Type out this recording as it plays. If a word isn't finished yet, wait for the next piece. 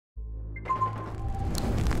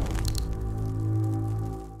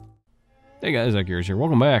Hey guys, Zach here.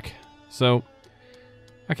 Welcome back. So,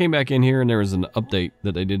 I came back in here and there was an update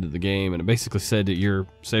that they did to the game, and it basically said that your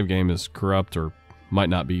save game is corrupt or might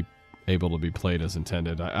not be able to be played as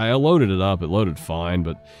intended. I loaded it up. It loaded fine,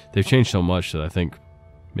 but they've changed so much that I think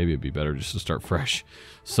maybe it'd be better just to start fresh.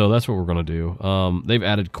 So that's what we're going to do. They've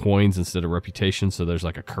added coins instead of reputation, so there's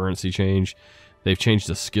like a currency change. They've changed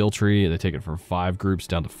the skill tree. They take it from 5 groups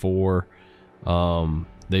down to 4.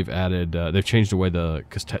 They've added, they've changed the way the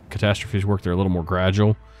catastrophes work. They're a little more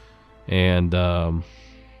gradual. And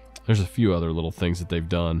there's a few other little things that they've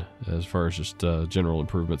done as far as just general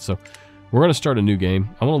improvements. So we're going to start a new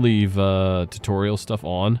game. I'm going to leave tutorial stuff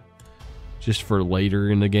on just for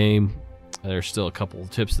later in the game. There's still a couple of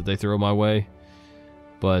tips that they throw my way.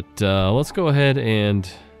 But let's go ahead and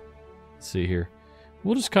let's see here.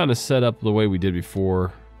 We'll just kind of set up the way we did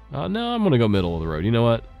before. No, I'm going to go middle of the road. You know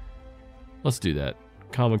what? Let's do that.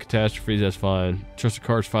 Common catastrophes, that's fine. Trusted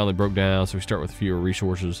cards finally broke down, so we start with fewer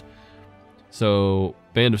resources. So,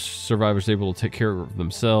 band of survivors able to take care of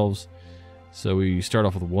themselves. So we start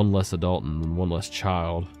off with 1 less adult and 1 less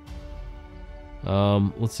child.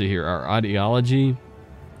 Let's see here. Our ideology,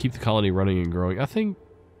 keep the colony running and growing, I think.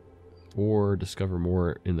 Or discover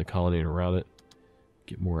more in the colony and around it.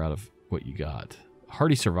 Get more out of what you got.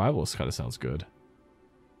 Hardy survivalist kind of sounds good.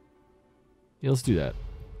 Yeah, let's do that.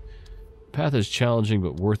 Path is challenging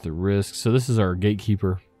but worth the risk. So this is our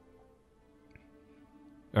gatekeeper.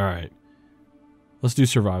 Alright. Let's do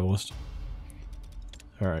survivalist.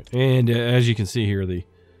 Alright. And as you can see here, the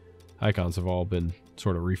icons have all been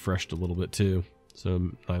sort of refreshed a little bit too.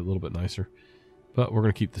 So a little bit nicer. But we're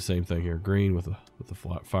going to keep the same thing here. Green with a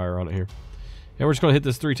flat fire on it here. And we're just going to hit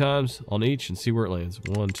this 3 times on each and see where it lands.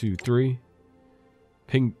 1, 2, 3.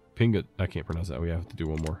 Ping it. I can't pronounce that. We have to do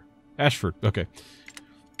one more. Ashford. Okay.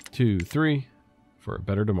 2, 3 for a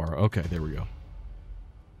better tomorrow. Okay, there we go.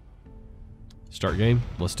 Start game.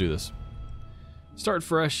 Let's do this. Starting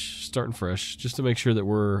fresh, just to make sure that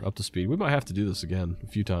we're up to speed. We might have to do this again a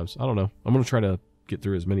few times. I don't know. I'm going to try to get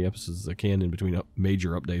through as many episodes as I can in between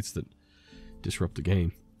major updates that disrupt the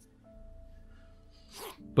game.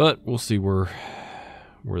 But we'll see where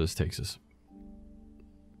this takes us.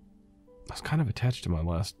 I was kind of attached to my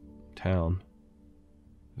last town,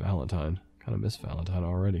 Valentine. Kind of miss Valentine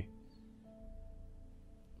already.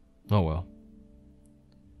 Oh well.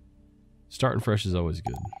 Starting fresh is always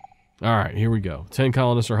good. Alright, here we go. 10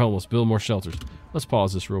 colonists are homeless. Build more shelters. Let's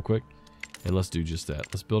pause this real quick. And let's do just that.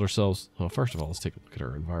 Let's build ourselves... Well, first of all, let's take a look at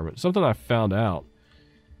our environment. Something I found out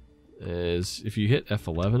is if you hit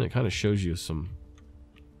F11, it kind of shows you some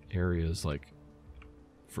areas like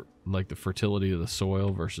the fertility of the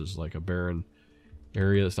soil versus like a barren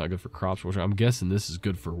area that's not good for crops. Which I'm guessing this is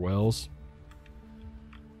good for wells.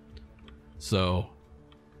 So,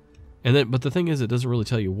 but the thing is, it doesn't really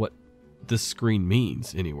tell you what this screen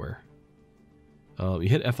means anywhere. You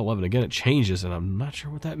hit F11 again, it changes, and I'm not sure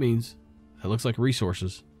what that means. It looks like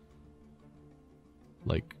resources,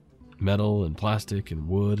 like metal and plastic and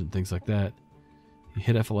wood and things like that. You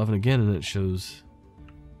hit F11 again, and it shows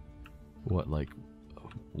what, like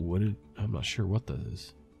wooded. I'm not sure what that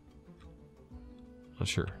is. Not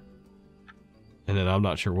sure. And then I'm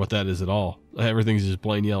not sure what that is at all. Everything's just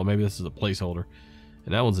plain yellow. Maybe this is a placeholder.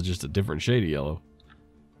 And that one's just a different shade of yellow.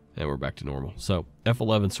 And we're back to normal. So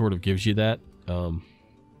F11 sort of gives you that. You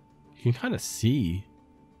can kind of see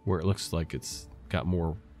where it looks like it's got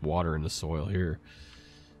more water in the soil here.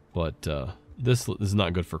 But this is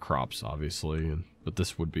not good for crops, obviously. But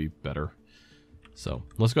this would be better. So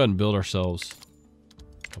let's go ahead and build ourselves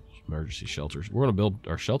a couple emergency shelters. We're going to build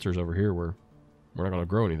our shelters over here where we're not going to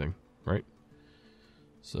grow anything, right?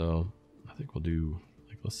 So, I think we'll do,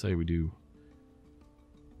 like, let's say we do,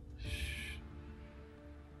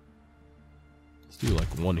 let's do like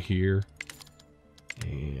 1 here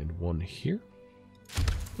and 1 here.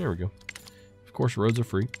 There we go. Of course, roads are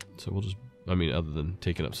free, so we'll just, I mean, other than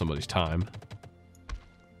taking up somebody's time.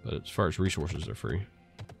 But as far as resources, they're free.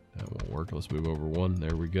 That won't work. Let's move over 1.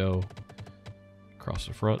 There we go. Across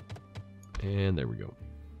the front. And there we go.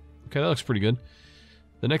 Okay, that looks pretty good.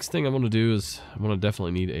 The next thing I'm going to do is I'm going to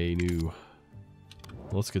definitely need a new...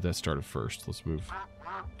 Let's get that started first. Let's move a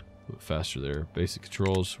little faster there. Basic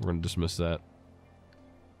controls, we're going to dismiss that.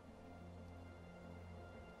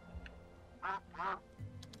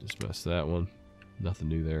 Dismiss that one. Nothing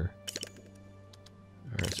new there.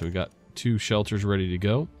 Alright, so we got 2 shelters ready to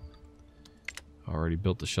go. Already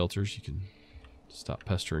built the shelters. You can stop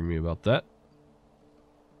pestering me about that.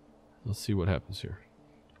 Let's see what happens here.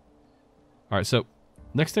 Alright, so...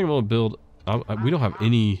 Next thing I'm going to build, we don't have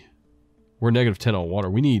any, we're -10 on water.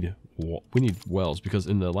 We need wells because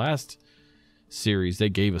in the last series, they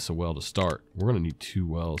gave us a well to start. We're going to need 2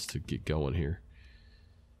 wells to get going here.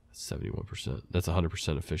 That's 71%. That's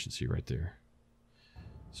 100% efficiency right there.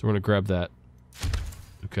 So we're going to grab that.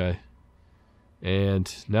 Okay.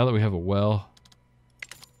 And now that we have a well,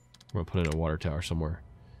 we're going to put in a water tower somewhere.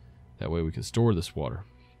 That way we can store this water.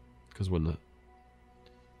 Because when the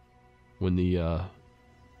we'll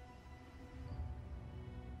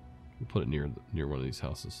put it near one of these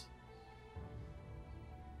houses.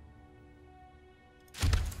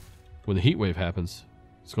 When the heat wave happens,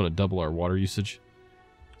 it's going to double our water usage.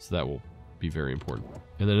 So that will be very important.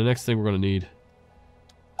 And then the next thing we're going to need,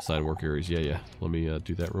 assign work areas. Yeah. Let me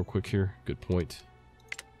do that real quick here. Good point.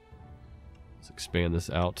 Let's expand this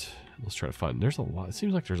out. Let's try to find, there's a lot, it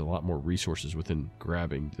seems like there's a lot more resources within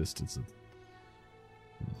grabbing distance of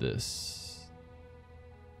this.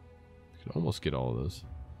 You can almost get all of those.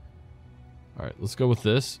 Alright, let's go with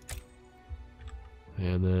this.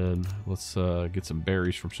 And then let's get some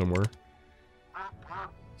berries from somewhere.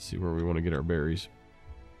 See where we want to get our berries.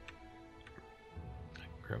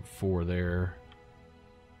 Grab 4 there.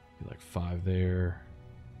 Get like 5 there.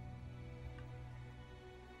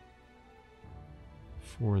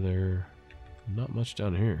 4 there. Not much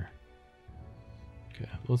down here. Okay,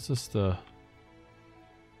 let's just let's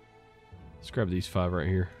grab these 5 right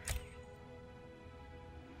here.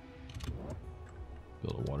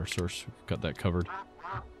 Build a water source. We've got that covered.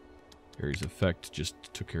 Ares effect just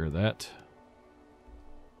took care of that.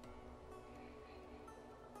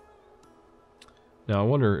 Now I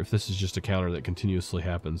wonder if this is just a counter that continuously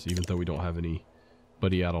happens even though we don't have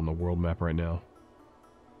anybody out on the world map right now.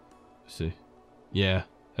 Let's see. Yeah,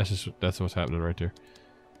 that's what's happening right there.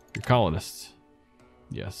 Your colonists.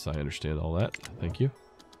 Yes, I understand all that. Thank you.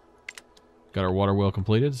 Got our water well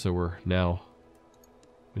completed, so we now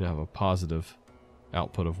have a positive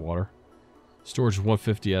output of water. Storage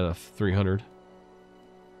 150 out of 300.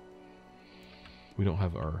 We don't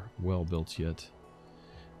have our well built yet.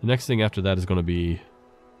 The next thing after that is going to be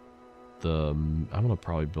I'm going to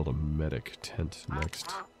probably build a medic tent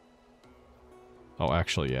next. Oh,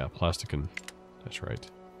 actually, yeah, plastic and that's right.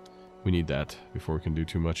 We need that before we can do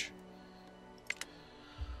too much.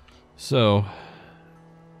 So,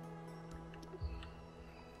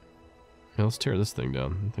 now let's tear this thing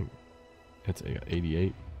down. I think it's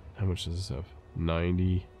 88. How much does this have?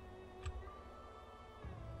 90.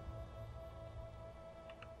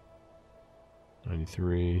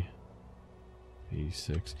 93.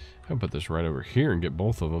 86. I can put this right over here and get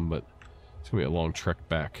both of them, but it's going to be a long trek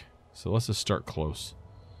back. So let's just start close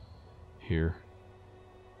here.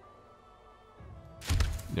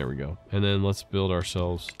 There we go. And then let's build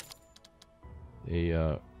ourselves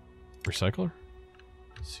a recycler.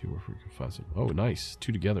 Let's see if we can find some. Oh, nice.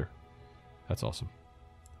 2 together. That's awesome.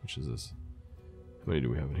 Which is this? How many do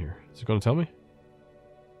we have in here? Is it going to tell me?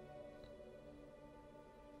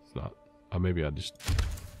 It's not. Oh, maybe I just...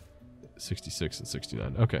 66 and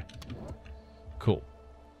 69. Okay. Cool.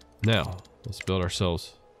 Now, let's build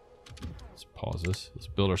ourselves... Let's pause this. Let's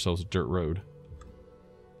build ourselves a dirt road.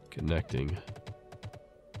 Connecting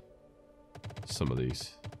some of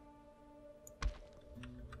these.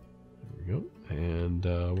 There we go. And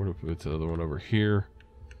we're going to put the other one over here.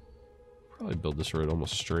 Probably build this road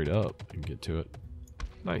almost straight up and get to it.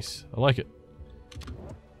 Nice. I like it.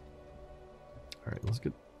 Alright, let's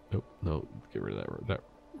get... Oh, no. Get rid of that road. That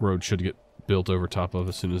road should get built over top of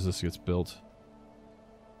as soon as this gets built.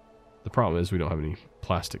 The problem is we don't have any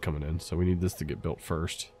plastic coming in, so we need this to get built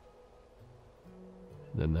first.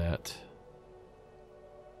 Then that.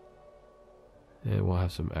 And we'll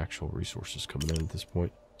have some actual resources coming in at this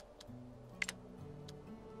point.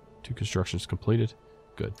 2 constructions completed.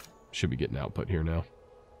 Good. Should be getting output here now.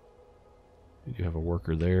 We do have a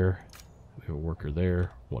worker there. We have a worker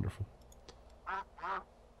there. Wonderful.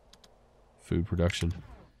 Food production.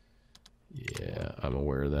 Yeah, I'm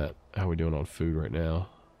aware of that. How are we doing on food right now?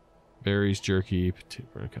 Berries, jerky, potato.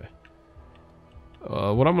 Okay.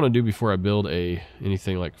 What I'm going to do before I build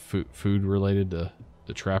anything like food related to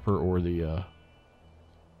the trapper or the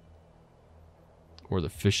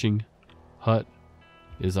fishing hut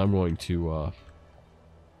is I'm going to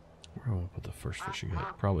where do I want to put the first fishing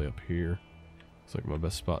hut? Probably up here. It's like my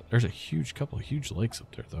best spot. There's a couple of huge lakes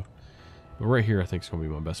up there though. But right here I think is going to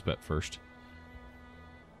be my best bet first.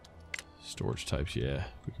 Storage types, yeah.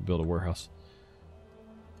 We can build a warehouse.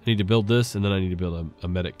 I need to build this, and then I need to build a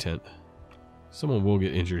medic tent. Someone will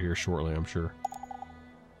get injured here shortly, I'm sure.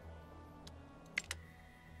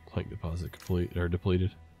 Plank deposit complete or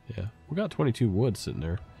depleted. Yeah, we got 22 wood sitting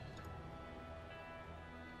there.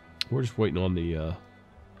 We're just waiting on the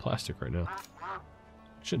plastic right now.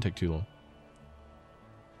 Shouldn't take too long.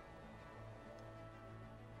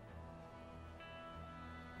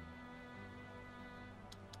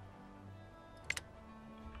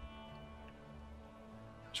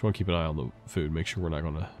 Just want to keep an eye on the food. Make sure we're not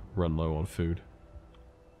going to run low on food.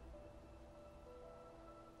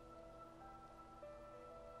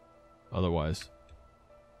 Otherwise,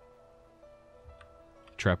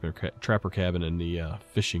 trapper cabin and the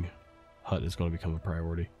fishing hut is going to become a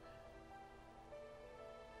priority.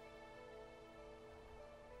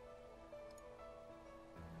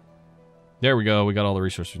 There we go. We got all the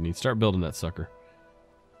resources we need. Start building that sucker.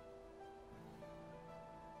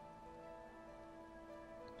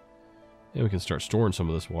 And we can start storing some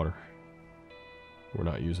of this water we're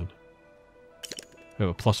not using. We have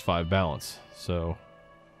a +5 balance. So,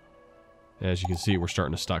 as you can see, we're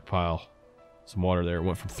starting to stockpile some water there. It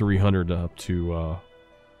went from 300 up to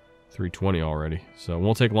 320 already. So it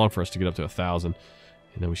won't take long for us to get up to 1,000.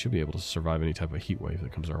 And then we should be able to survive any type of heat wave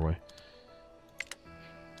that comes our way.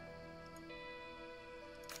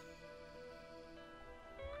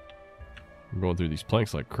 I'm going through these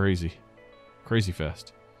planks like crazy. Crazy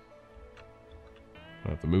fast. I'll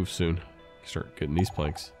have to move soon. Start getting these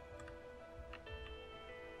planks.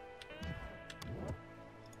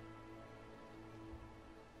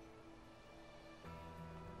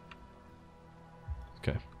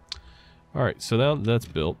 Okay. Alright, so now that's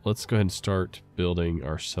built, let's go ahead and start building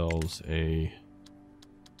ourselves a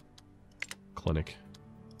clinic.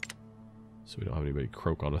 So we don't have anybody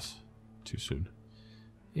croak on us too soon.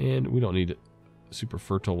 And we don't need super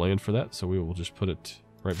fertile land for that, so we will just put it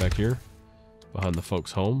right back here behind the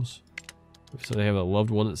folks' homes. If they have a loved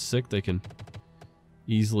one that's sick, they can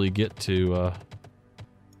easily get to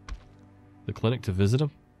the clinic to visit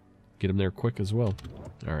them. Get them there quick as well.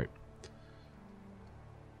 Alright.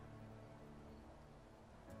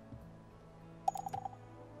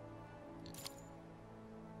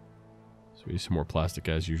 So we need some more plastic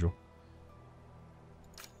as usual.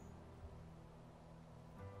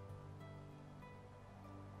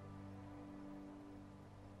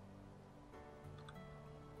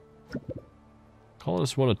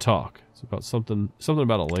 Colonists want to talk. It's about something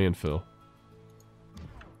about a landfill.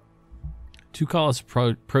 Two colonists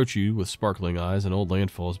approach you with sparkling eyes. An old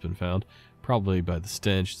landfill has been found, probably by the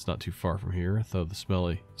stench. It's not too far from here, though the smell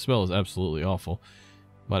is absolutely awful.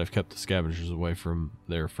 Might have kept the scavengers away from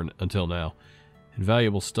there until now.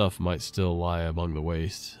 Invaluable stuff might still lie among the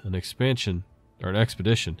waste. An expedition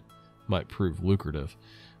might prove lucrative,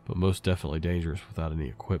 but most definitely dangerous without any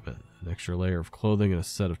equipment. An extra layer of clothing and a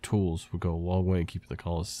set of tools would go a long way in keeping the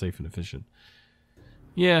colonists safe and efficient.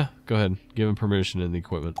 Yeah, go ahead. Give him permission and the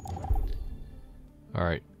equipment.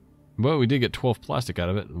 Alright. Well, we did get 12 plastic out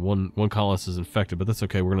of it. One colonist is infected, but that's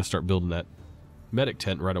okay. We're going to start building that medic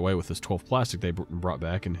tent right away with this 12 plastic they brought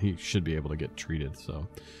back, and he should be able to get treated. So,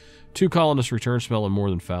 2 colonists returned smelling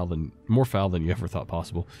more foul than you ever thought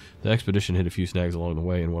possible. The expedition hit a few snags along the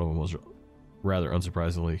way, and one of them was rather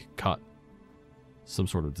unsurprisingly caught some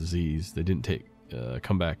sort of disease. They didn't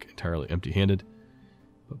come back entirely empty-handed,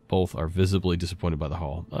 but both are visibly disappointed by the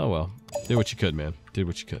haul. Oh well, did what you could, man. Did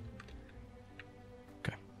what you could.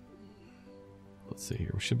 Okay. Let's see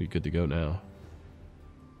here. We should be good to go now.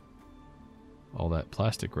 All that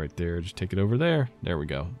plastic right there, just take it over there. There we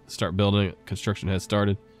go. Start building it. Construction has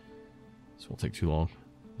started. This won't take too long.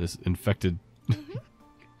 This infected...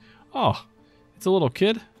 Oh, it's a little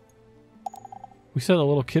kid. We sent a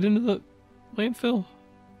little kid into the landfill?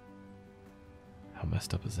 How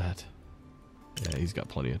messed up is that? Yeah, he's got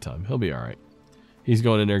plenty of time. He'll be alright. He's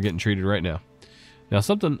going in there getting treated right now. Now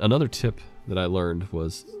another tip that I learned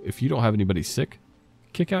was, if you don't have anybody sick,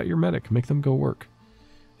 kick out your medic. Make them go work.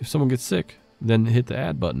 If someone gets sick, then hit the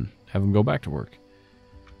add button. Have them go back to work.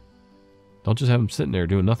 Don't just have them sitting there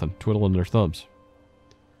doing nothing, twiddling their thumbs.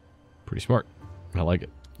 Pretty smart. I like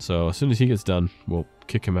it. So as soon as he gets done, we'll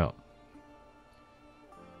kick him out.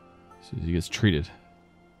 As soon as he gets treated.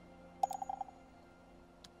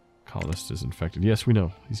 Colonist is infected. Yes, we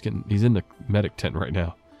know. He's in the medic tent right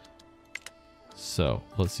now. So,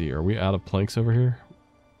 let's see. Are we out of planks over here?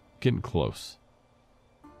 Getting close.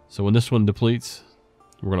 So when this one depletes,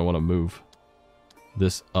 we're going to want to move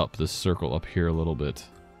this circle up here a little bit.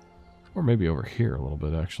 Or maybe over here a little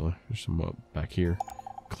bit, actually. There's some back here.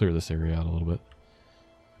 Clear this area out a little bit.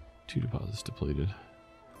 2 deposits depleted.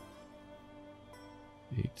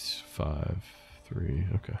 8, 5, 3.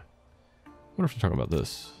 Okay. I wonder if they're talking about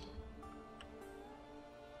this.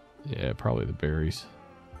 Yeah, probably the berries.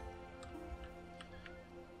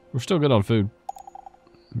 We're still good on food.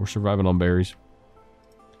 We're surviving on berries.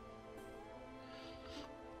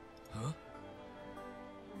 Huh?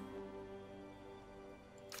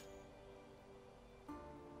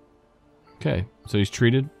 Okay, so he's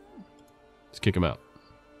treated. Let's kick him out.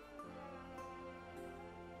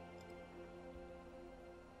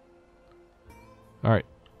 Alright.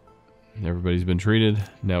 Everybody's been treated.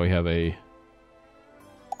 Now we have a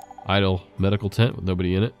idle medical tent with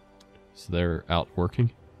nobody in it. So they're out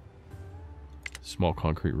working. Small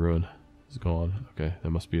concrete ruin is gone. Okay, that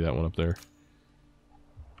must be that one up there.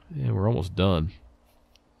 Yeah, we're almost done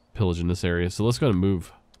pillaging this area. So let's go ahead and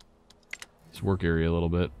move this work area a little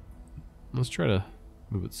bit. Let's try to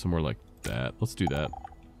move it somewhere like that. Let's do that.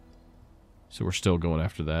 So we're still going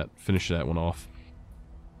after that. Finish that one off.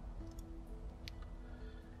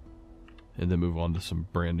 And then move on to some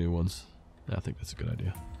brand new ones. I think that's a good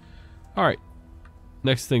idea. Alright.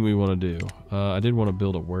 Next thing we want to do. I did want to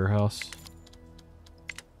build a warehouse.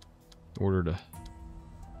 Ordered a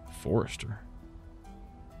forester.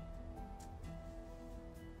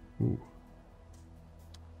 Ooh.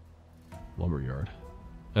 Lumberyard.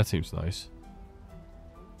 That seems nice.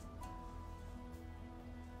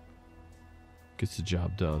 Gets the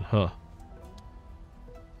job done, huh?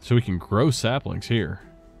 So we can grow saplings here.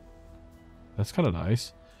 That's kind of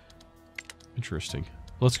nice. Interesting.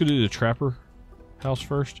 Let's go do the trapper house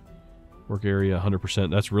first. Work area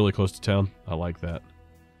 100%. That's really close to town. I like that.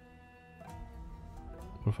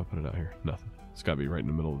 What if I put it out here? Nothing. It's got to be right in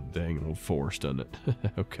the middle of the dang old forest, doesn't it?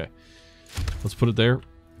 Okay. Let's put it there.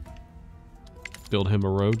 Build him a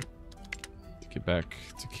road to get back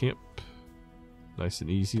to camp. Nice and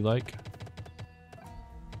easy like.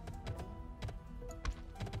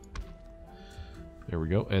 There we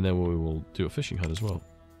go. And then we will do a fishing hut as well.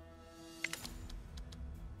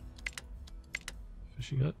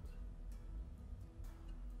 Fishing hut.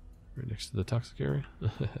 Right next to the toxic area.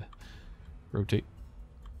 Rotate.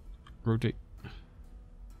 Rotate.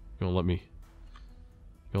 You gonna let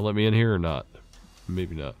me in here or not?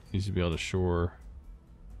 Maybe not. Needs to be on the shore.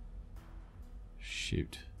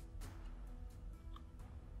 Shoot.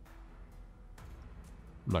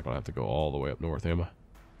 I'm not gonna have to go all the way up north, am I?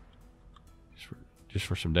 Just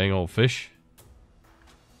for some dang old fish.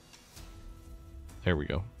 There we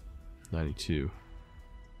go. 92.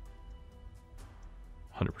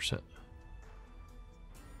 100%.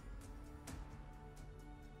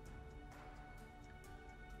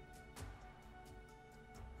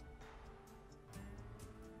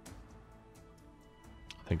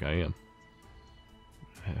 I think I am.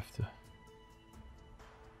 I have to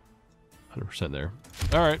 100% there.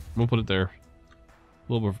 Alright, we'll put it there.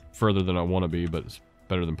 A little bit further than I want to be, but it's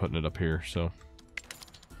better than putting it up here, so.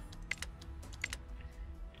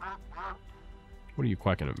 What are you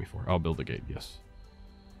quacking at me for? I'll build the gate, yes.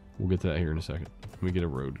 We'll get to that here in a second. Let me get a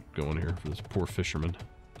road going here for this poor fisherman.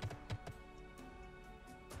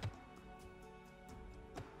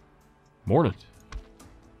 Morning.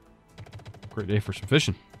 Great day for some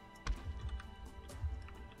fishing.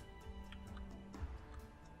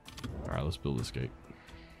 Alright, let's build this gate.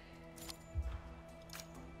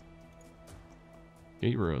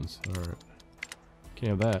 Gate ruins. Alright. Can't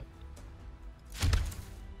have that.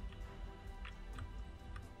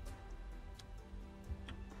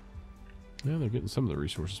 Yeah, they're getting some of the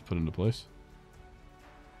resources put into place.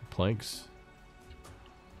 Planks.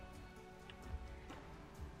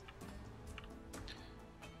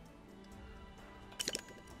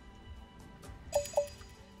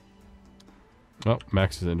 Oh,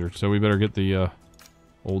 Max is injured, so we better get the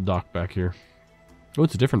old doc back here. Oh,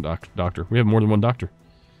 it's a different doctor. We have more than one doctor.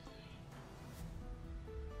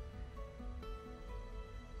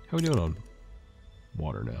 How are we doing on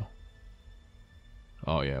water now?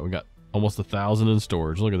 Oh yeah, we got almost 1,000 in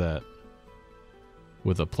storage. Look at that.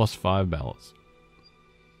 With a +5 balance.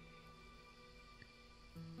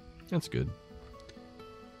 That's good.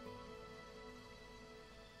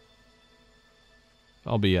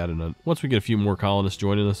 I'll be adding once we get a few more colonists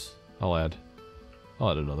joining us, I'll add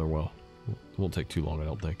another well. It won't take too long, I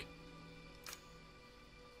don't think.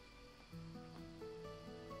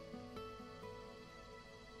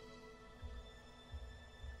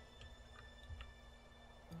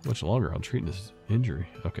 Much longer on treating this injury.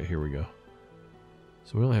 Okay, here we go.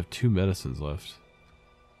 So we only have 2 medicines left.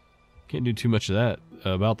 Can't do too much of that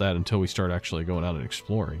about that until we start actually going out and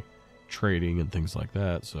exploring, trading and things like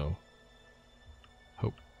that. So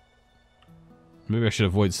hope. Maybe I should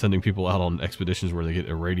avoid sending people out on expeditions where they get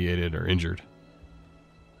irradiated or injured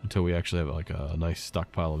until we actually have like a nice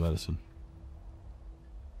stockpile of medicine.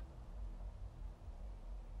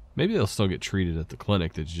 Maybe they'll still get treated at the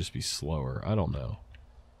clinic. They'd just be slower. I don't know.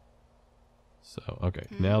 So okay,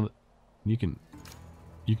 now you can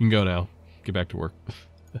go now. Get back to work.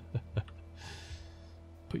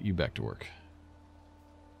 Put you back to work.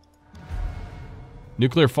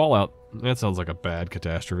 Nuclear fallout. That sounds like a bad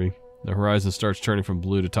catastrophe. The horizon starts turning from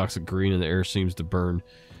blue to toxic green and the air seems to burn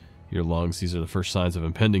your lungs. These are the first signs of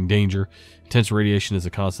impending danger. Intense radiation is a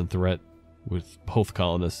constant threat, with both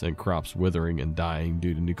colonists and crops withering and dying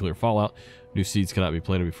due to nuclear fallout. New seeds cannot be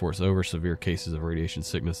planted before it's over. Severe cases of radiation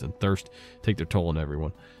sickness and thirst take their toll on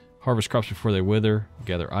everyone. Harvest crops before they wither.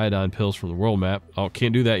 Gather iodine pills from the world map. Oh,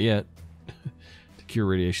 can't do that yet. To cure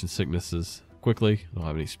radiation sicknesses quickly. I don't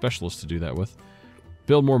have any specialists to do that with.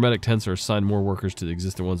 Build more medic tents or assign more workers to the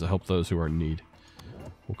existing ones to help those who are in need.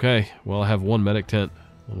 Okay, well, I have one medic tent.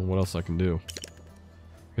 I don't know what else I can do.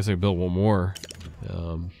 I guess I can build one more.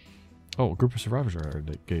 Oh, a group of survivors are at our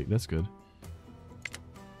gate. That's good.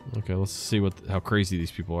 Okay, let's see how crazy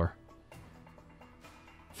these people are.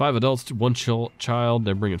 5 adults, 1 child.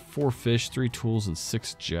 They're bringing 4 fish, 3 tools, and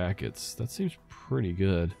 6 jackets. That seems pretty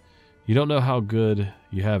good. You don't know how good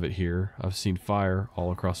you have it here. I've seen fire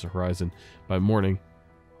all across the horizon. By morning,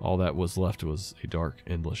 all that was left was a dark,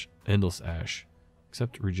 endless ash.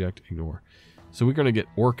 Accept, reject, ignore. So we're going to get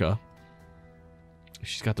Orca.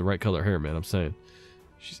 She's got the right color hair, man, I'm saying.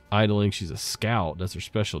 She's idling. She's a scout. That's her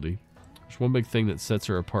specialty. There's one big thing that sets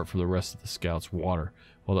her apart from the rest of the scouts: water.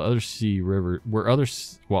 While others see rivers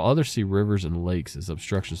and lakes as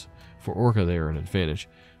obstructions, for Orca they are an advantage.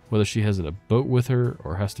 Whether she has a boat with her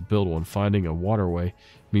or has to build one, finding a waterway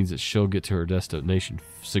means that she'll get to her destination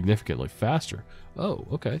significantly faster. Oh,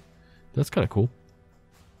 okay. That's kind of cool.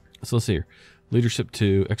 So let's see here. Leadership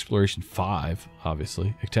 2, exploration 5,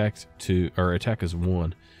 obviously. Attack is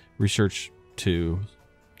 1. Research 2.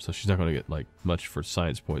 So she's not going to get like much for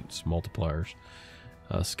science points multipliers.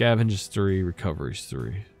 Scavenge 3, recoveries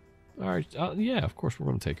 3. All right, yeah, of course we're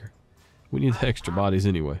going to take her. We need the extra bodies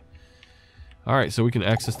anyway. All right, so we can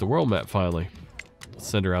access the world map finally. Let's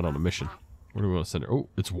send her out on a mission. Where do we want to send her? Oh,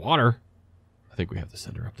 it's water. I think we have to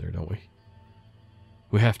send her up there, don't we?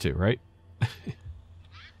 We have to, right?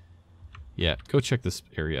 Yeah, go check this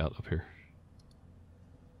area out up here.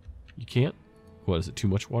 You can't? What, is it too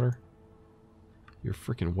much water? You're a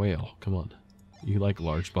freaking whale. Come on. You like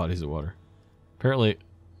large bodies of water. Apparently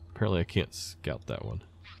I can't scout that one.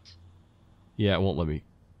 Yeah, it won't let me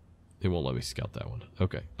scout that one.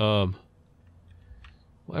 Okay. Well,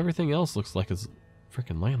 everything else looks like it's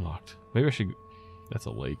freaking landlocked. Maybe I should... That's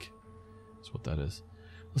a lake. That's what that is.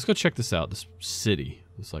 Let's go check this out. This city.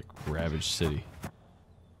 This, like, ravaged city.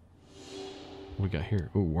 What we got here?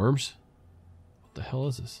 Ooh, worms? What the hell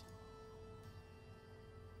is this?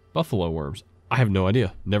 Buffalo worms. I have no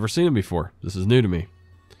idea. Never seen them before. This is new to me.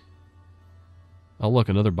 Oh, look,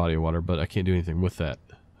 another body of water, but I can't do anything with that,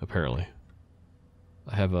 apparently.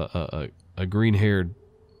 I have a green-haired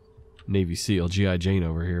Navy SEAL, G.I. Jane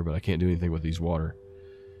over here, but I can't do anything with these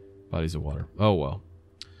bodies of water. Oh, well.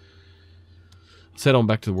 Let's head on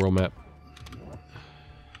back to the world map.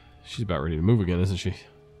 She's about ready to move again, isn't she?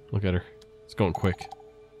 Look at her. It's going quick.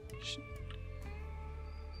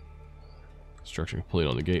 Construction complete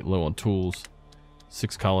on the gate. Low on tools.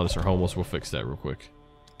 6 colonists are homeless. We'll fix that real quick.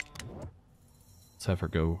 Let's have her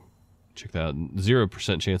go check that out.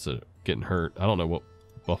 0% chance of getting hurt. I don't know what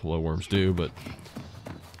buffalo worms do, but...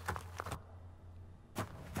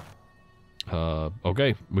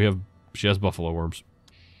 okay. She has buffalo worms.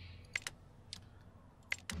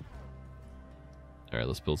 Alright,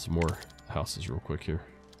 let's build some more houses real quick here.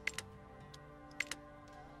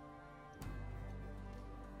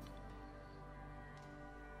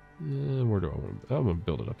 Where do I want to... I'm going to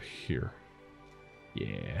build it up here.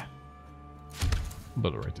 Yeah.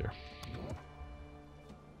 Build it right there.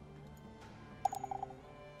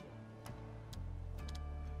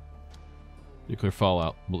 Nuclear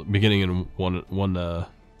fallout beginning in one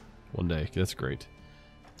day. That's great.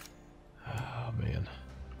 Oh man,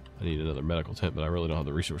 I need another medical tent, but I really don't have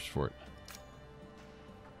the resources for it.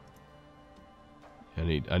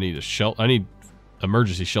 I need a shelter. I need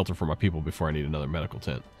emergency shelter for my people before I need another medical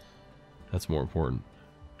tent. That's more important.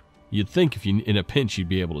 You'd think if you in a pinch you'd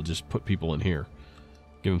be able to just put people in here,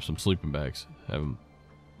 give them some sleeping bags, have them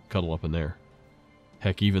cuddle up in there.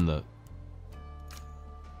 Heck, even the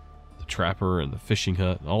trapper and the fishing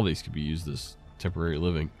hut, all these could be used as temporary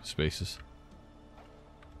living spaces.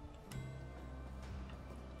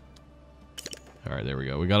 All right, there we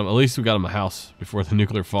go. We got them. At least we got them a house before the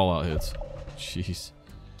nuclear fallout hits. Jeez,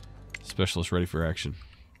 specialist ready for action.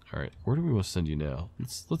 All right, where do we want to send you now?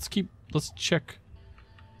 Let's check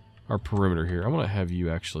our perimeter here. I want to have you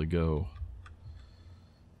actually go.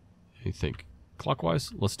 You think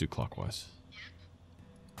clockwise? Let's do clockwise.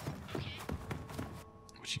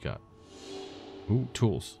 What you got? Ooh,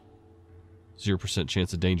 tools. 0%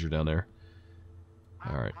 chance of danger down there.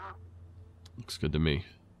 Alright. Looks good to me.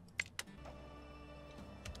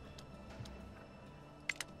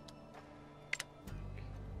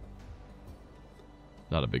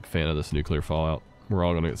 Not a big fan of this nuclear fallout. We're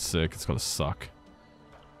all gonna get sick. It's gonna suck.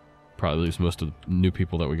 Probably lose most of the new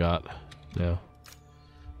people that we got now.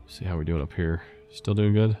 See how we're doing up here. Still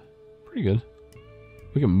doing good? Pretty good.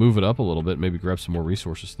 We can move it up a little bit, maybe grab some more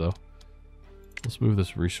resources though. Let's move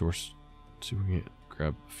this resource. See if we can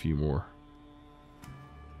grab a few more.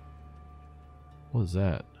 What is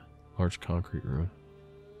that? Large concrete ruin.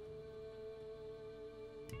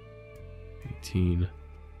 18.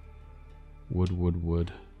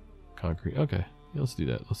 Wood. Concrete. Okay. Yeah, let's do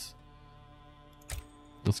that. Let's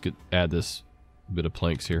add this bit of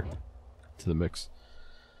planks here to the mix.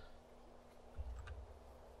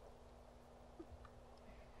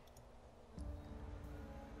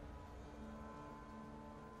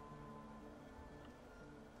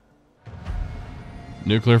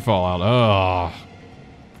 Nuclear fallout. Oh,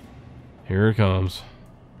 here it comes.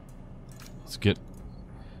 Let's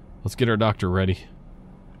get our doctor ready.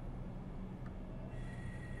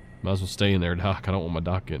 Might as well stay in there, Doc. I don't want my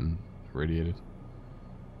doc getting radiated.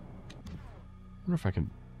 I wish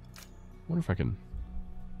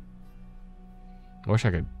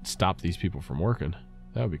I could stop these people from working.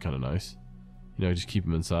 That would be kind of nice. You know, just keep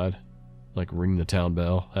them inside. Like ring the town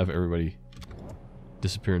bell. Have everybody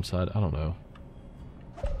disappear inside. I don't know.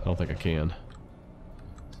 I don't think I can.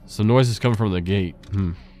 Some noise is coming from the gate.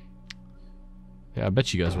 Yeah, I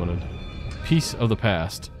bet you guys wanted. Piece of the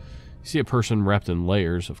past. You see a person wrapped in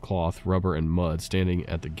layers of cloth, rubber, and mud standing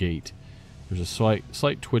at the gate. There's a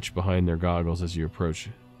slight twitch behind their goggles as you approach.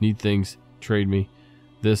 Need things? Trade me.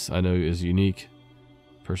 This, I know, is unique.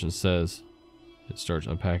 Person says. It starts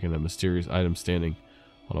unpacking a mysterious item standing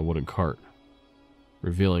on a wooden cart,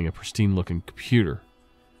 revealing a pristine-looking computer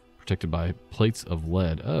protected by plates of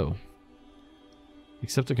lead. Oh.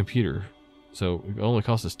 Accept a computer. So it only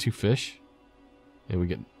costs us 2 fish? And we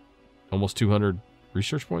get almost 200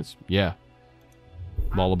 research points? Yeah.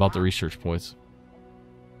 I'm all about the research points.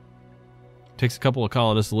 Takes a couple of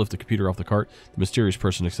colonists to lift the computer off the cart. The mysterious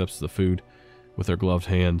person accepts the food with their gloved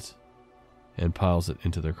hands and piles it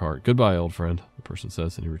into their cart. Goodbye, old friend, the person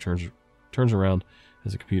says, and he turns around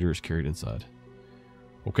as the computer is carried inside.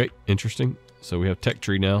 Okay, interesting. So we have tech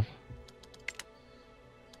tree now.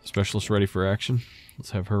 Specialist ready for action.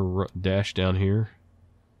 Let's have her dash down here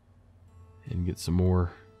and get some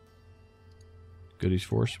more goodies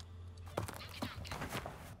for us.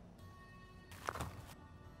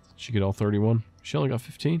 Did she get all 31? She only got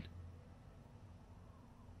 15?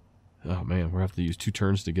 Oh man, we're gonna have to use 2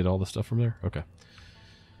 turns to get all the stuff from there? Okay.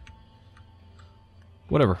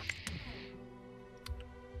 Whatever.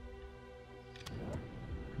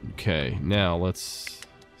 Okay, now let's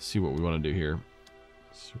see what we want to do here.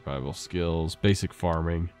 Survival skills, basic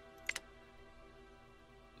farming.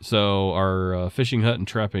 So our fishing hut and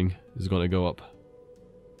trapping is going to go up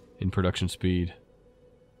in production speed.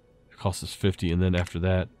 It costs us 50, and then after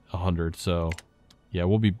that 100. So yeah,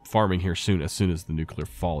 we'll be farming here soon as the nuclear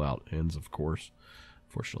fallout ends, of course.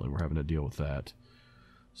 Fortunately, we're having to deal with that.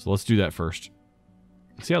 So let's do that first.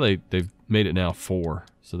 See how they've made it now 4.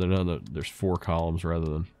 So there's 4 columns rather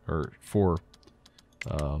than, or 4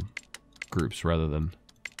 groups rather than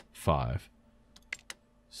 5.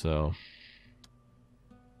 So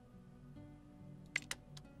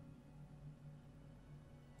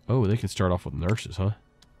oh, they can start off with nurses, huh?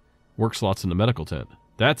 Work slots in the medical tent.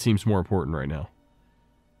 That seems more important right now.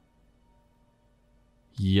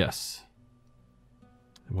 Yes.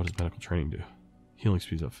 And what does medical training do? Healing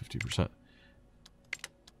speed's up 50%.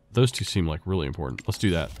 Those 2 seem like really important. Let's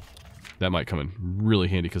do that. That might come in really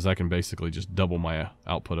handy because I can basically just double my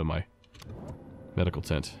output of my medical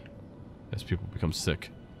tent as people become sick.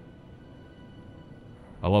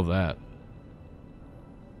 I love that.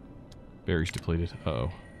 Berries depleted.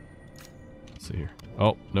 Uh-oh. Let's see here.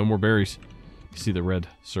 Oh, no more berries. You see the red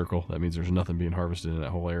circle. That means there's nothing being harvested in that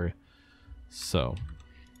whole area. So,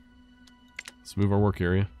 let's move our work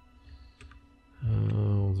area.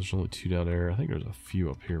 Oh, there's only 2 down there. I think there's a few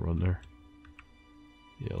up here, wasn't there?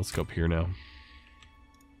 Yeah, let's go up here now.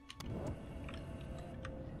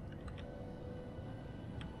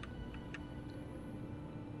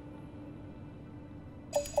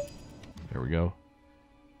 There we go.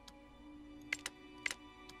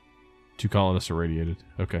 2 colonists are radiated.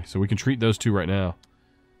 Okay, so we can treat those 2 right now.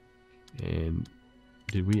 And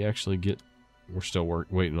did we actually get... We're still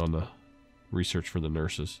waiting on the research for the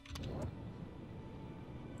nurses.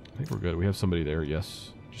 I think we're good. We have somebody there,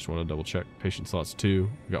 yes. Just want to double check. Patient slots 2.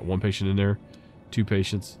 We got 1 patient in there. 2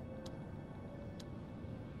 patients.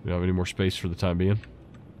 We don't have any more space for the time being.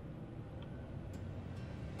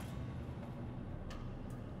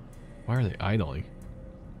 Why are they idling?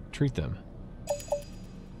 Treat them.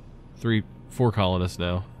 4 colonists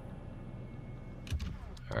now.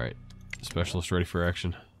 Alright. Specialist ready for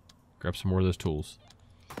action. Grab some more of those tools.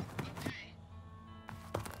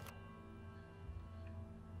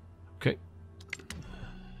 Okay.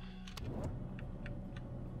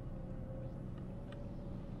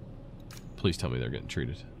 Please tell me they're getting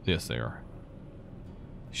treated. Yes, they are.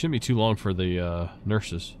 Shouldn't be too long for the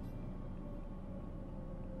nurses.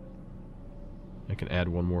 I can add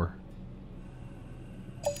one more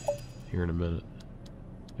here in a minute.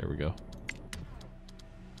 There we go.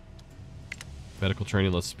 Medical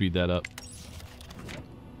training, let's speed that up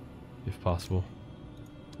if possible.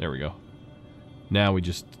 There we go. Now we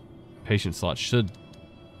just, patient slots should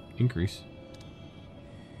increase.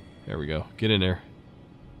 There we go. Get in there.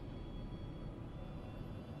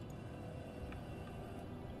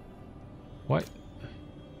 What?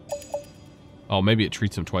 Oh, maybe it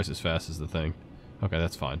treats them twice as fast as the thing. Okay,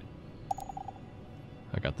 that's fine.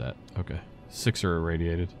 I got that. Okay. 6 are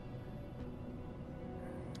irradiated.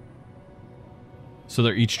 So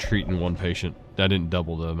they're each treating one patient. That didn't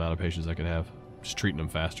double the amount of patients I could have. Just treating them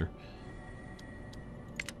faster.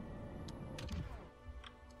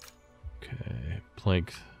 Okay.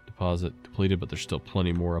 Plank deposit depleted, but there's still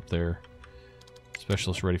plenty more up there.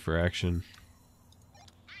 Specialist ready for action.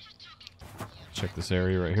 Check this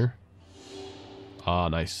area right here. Ah,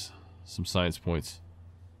 nice. Some science points.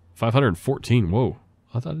 514. Whoa.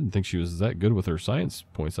 I didn't think she was that good with her science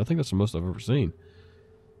points. I think that's the most I've ever seen.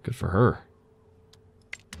 Good for her.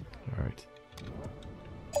 Alright.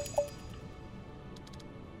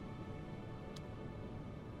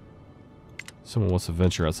 Someone wants to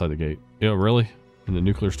venture outside the gate. Yeah, really? In the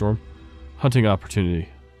nuclear storm? Hunting opportunity.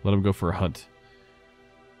 Let them go for a hunt.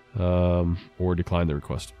 Or decline the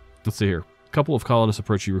request. Let's see here. A couple of colonists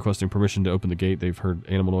approach you requesting permission to open the gate. They've heard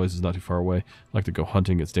animal noises not too far away. Like to go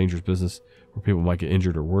hunting. It's dangerous business where people might get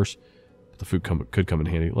injured or worse. But the food could come in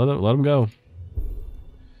handy. Let them go.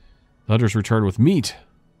 The hunters returned with meat.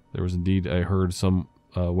 There was indeed a herd some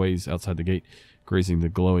ways outside the gate, grazing the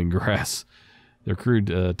glowing grass. Their crude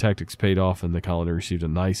tactics paid off, and the colony received a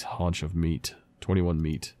nice haunch of meat. 21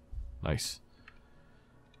 meat. Nice.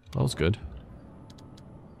 That was good.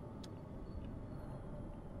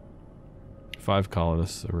 5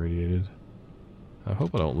 colonists irradiated. I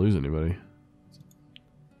hope I don't lose anybody.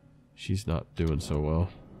 She's not doing so well.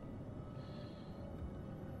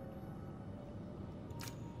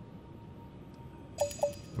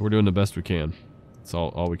 We're doing the best we can. That's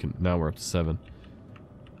all we can. Now we're up to 7.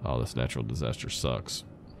 Oh, this natural disaster sucks.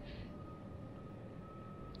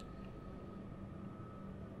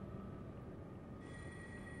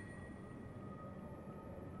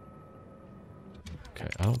 Okay,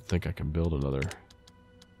 I don't think I can build another.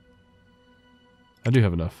 I do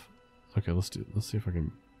have enough. Okay, let's see if I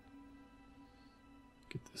can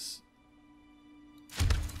get this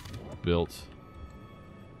built.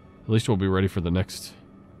 At least we'll be ready for the next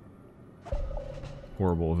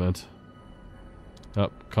horrible event. Oh,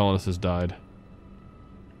 colonist has died.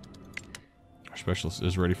 Our specialist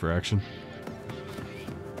is ready for action.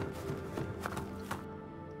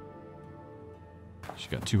 She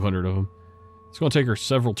got 200 of them. It's going to take her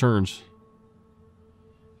several turns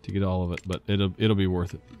to get all of it, but it'll be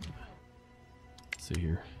worth it. Let's see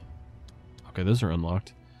here. Okay, those are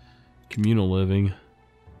unlocked. Communal living.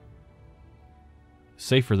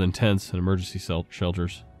 Safer than tents and emergency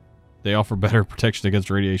shelters. They offer better protection against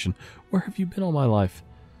radiation. Where have you been all my life?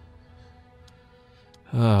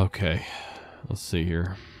 Okay. Let's see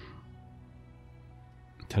here.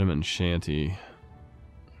 Tenement and shanty.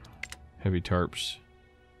 Heavy tarps.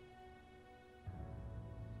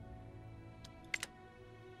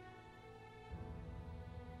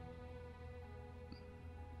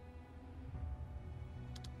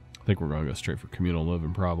 I think we're going to go straight for communal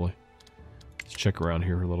living, probably. Let's check around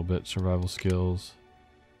here a little bit. Survival skills.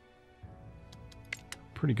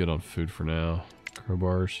 Pretty good on food for now.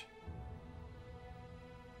 Crowbars.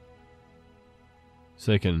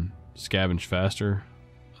 So they can scavenge faster.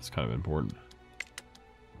 That's kind of important.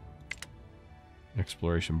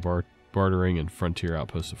 Exploration, bartering, and frontier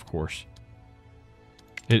outposts, of course.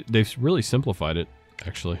 They've really simplified it,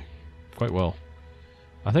 actually, quite well.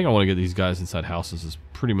 I think I want to get these guys inside houses as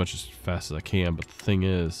pretty much as fast as I can, but the thing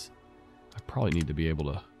is, I probably need to be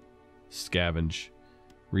able to scavenge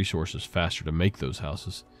resources faster to make those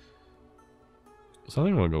houses. So I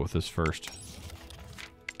think I'm going to go with this first.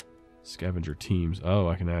 Scavenger teams. Oh,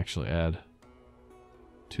 I can actually add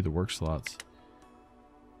to the work slots.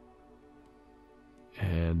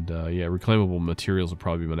 And yeah, reclaimable materials will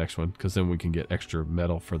probably be my next one, because then we can get extra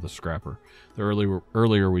metal for the scrapper. The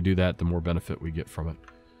earlier we do that, the more benefit we get from it.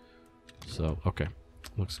 So, okay.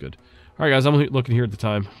 Looks good. All right, guys, I'm looking here at the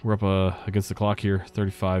time. We're up against the clock here,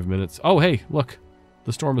 35 minutes. Oh, hey, look.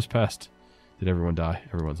 The storm has passed. Did everyone die?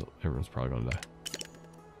 Everyone's probably going to die.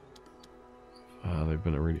 They've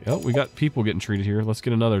been already... Oh, we got people getting treated here. Let's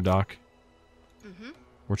get another dock.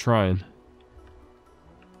 We're trying.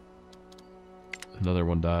 Another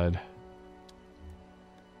one died.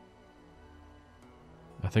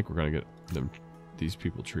 I think we're going to get these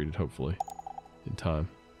people treated, hopefully, in time.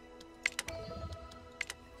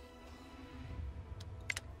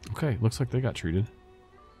 Okay, looks like they got treated.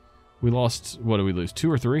 We lost, what did we lose,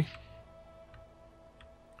 2 or 3?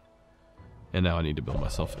 And now I need to build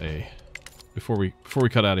myself a... Before we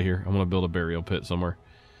cut out of here, I'm going to build a burial pit somewhere.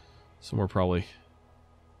 Somewhere probably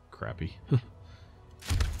crappy.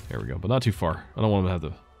 There we go, but not too far. I don't want them to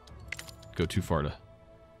have to go too far to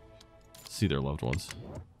see their loved ones.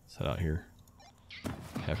 Let's head out here.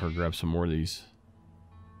 Have her grab some more of these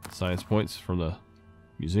science points from the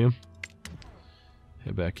museum.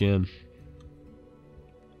 Head back in.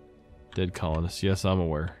 Dead colonists. Yes, I'm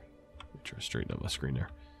aware. Let me try to straighten up my screen there.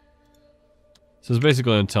 So it's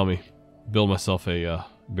basically going to tell me, build myself a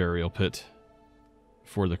burial pit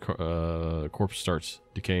before the corpse starts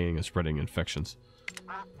decaying and spreading infections.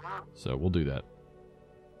 So we'll do that.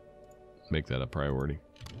 Make that a priority.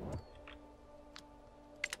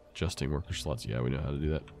 Adjusting worker slots. Yeah, we know how to do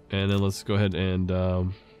that. And then let's go ahead and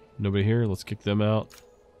nobody here. Let's kick them out.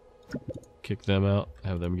 Kick them out.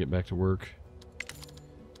 Have them get back to work.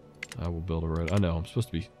 I will build a road. I know I'm supposed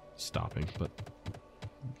to be stopping, but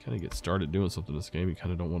you kind of get started doing something in this game, you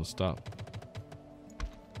kind of don't want to stop.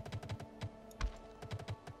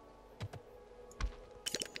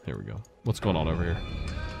 There we go. What's going on over here?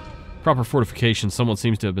 Proper fortification. Someone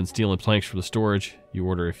seems to have been stealing planks for the storage. You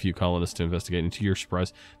order a few colonists to investigate, and to your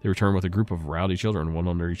surprise, they return with a group of rowdy children, one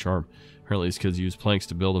under each arm. Apparently these kids use planks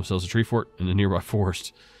to build themselves a tree fort in a nearby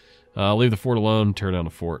forest. Leave the fort alone, tear down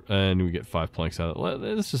the fort, and we get 5 planks out of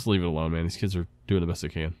it. Let's just leave it alone, man. These kids are doing the best they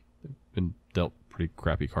can. They've been dealt pretty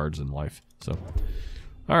crappy cards in life. So,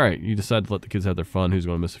 alright, you decide to let the kids have their fun. Who's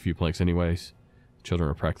going to miss a few planks anyways? Children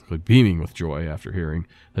are practically beaming with joy after hearing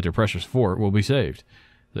that their precious fort will be saved.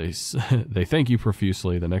 They thank you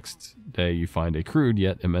profusely. The next day you find a crude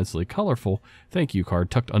yet immensely colorful thank you card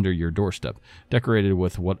tucked under your doorstep, decorated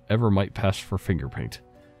with whatever might pass for finger paint.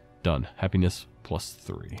 Done. Happiness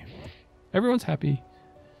 +3. Everyone's happy.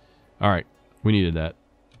 Alright, we needed that.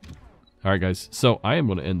 Alright guys, so I am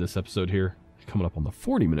going to end this episode here, coming up on the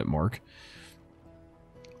 40-minute mark.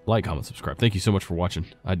 Like, comment, subscribe. Thank you so much for watching.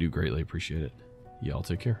 I do greatly appreciate it. Y'all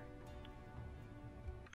take care.